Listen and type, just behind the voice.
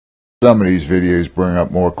Some of these videos bring up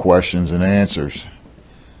more questions than answers.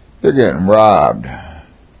 They're getting robbed.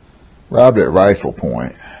 Robbed at rifle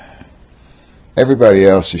point. Everybody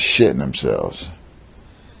else is shitting themselves.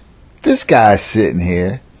 This guy's sitting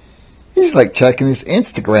here. He's like checking his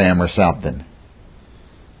Instagram or something.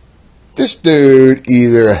 This dude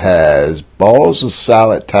either has balls of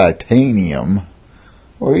solid titanium,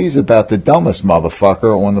 or he's about the dumbest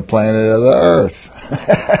motherfucker on the planet of the earth.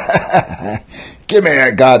 Give me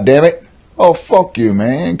that, goddammit. Oh, fuck you,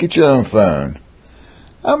 man. Get your own phone.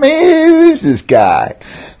 I mean, who is this guy?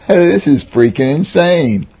 This is freaking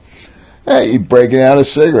insane. Hey, he's breaking out of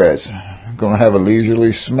cigarettes. I'm going to have a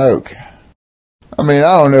leisurely smoke. I mean,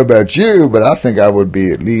 I don't know about you, but I think I would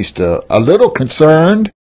be at least a little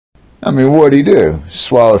concerned. I mean, what'd he do?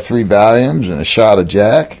 Swallow 3 Valiums and a shot of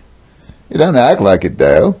Jack? He doesn't act like it,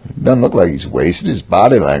 though. It doesn't look like he's wasted. His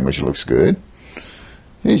body language looks good.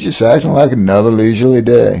 He's just acting like another leisurely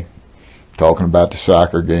day. Talking about the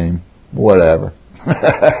soccer game. Whatever.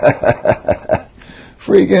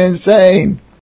 Freaking insane.